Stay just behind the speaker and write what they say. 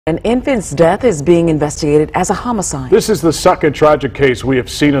An infant's death is being investigated as a homicide. This is the second tragic case we have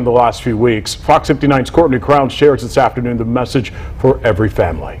seen in the last few weeks. Fox 59's Courtney Crown shares this afternoon the message for every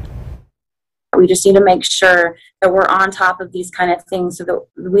family. We just need to make sure that we're on top of these kind of things so that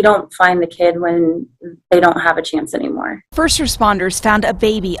we don't find the kid when they don't have a chance anymore. First responders found a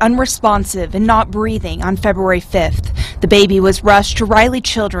baby unresponsive and not breathing on February 5th. The baby was rushed to Riley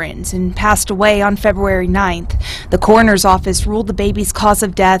Children's and passed away on February 9th. The coroner's office ruled the baby's cause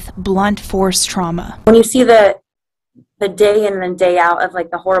of death blunt force trauma. When you see the day in and day out of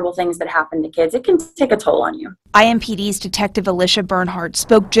like the horrible things that happen to kids, it can take a toll on you. IMPD's Detective Alicia Bernhardt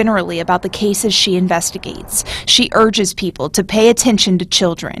spoke generally about the cases she investigates. She urges people to pay attention to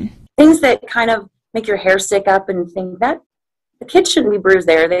children. Things that kind of make your hair stick up and think that the kid shouldn't be bruised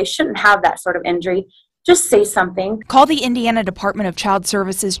there. They shouldn't have that sort of injury. Just say something. Call the Indiana Department of Child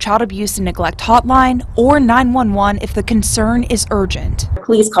Services Child Abuse and Neglect Hotline or 911 if the concern is urgent.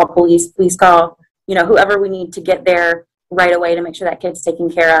 Please call police. Please call, whoever we need to get there right away to make sure that kid's taken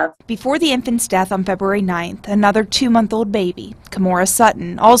care of. Before the infant's death on February 9th, another 2-month-old baby, Kimora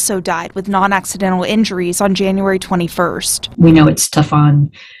Sutton, also died with non-accidental injuries on January 21st. We know it's tough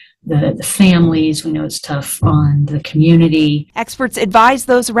on the families. We know it's tough on the community. Experts advise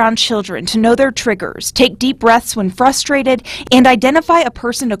those around children to know their triggers, take deep breaths when frustrated, and identify a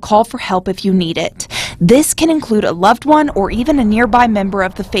person to call for help if you need it. This can include a loved one or even a nearby member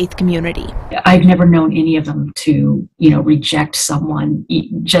of the faith community. I've never known any of them to, reject someone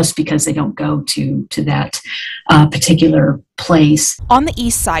just because they don't go to that particular place. On the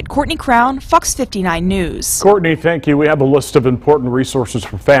east side, Courtney Crown, Fox 59 News. Courtney, thank you. We have a list of important resources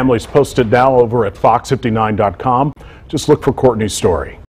for families posted now over at fox59.com. Just look for Courtney's story.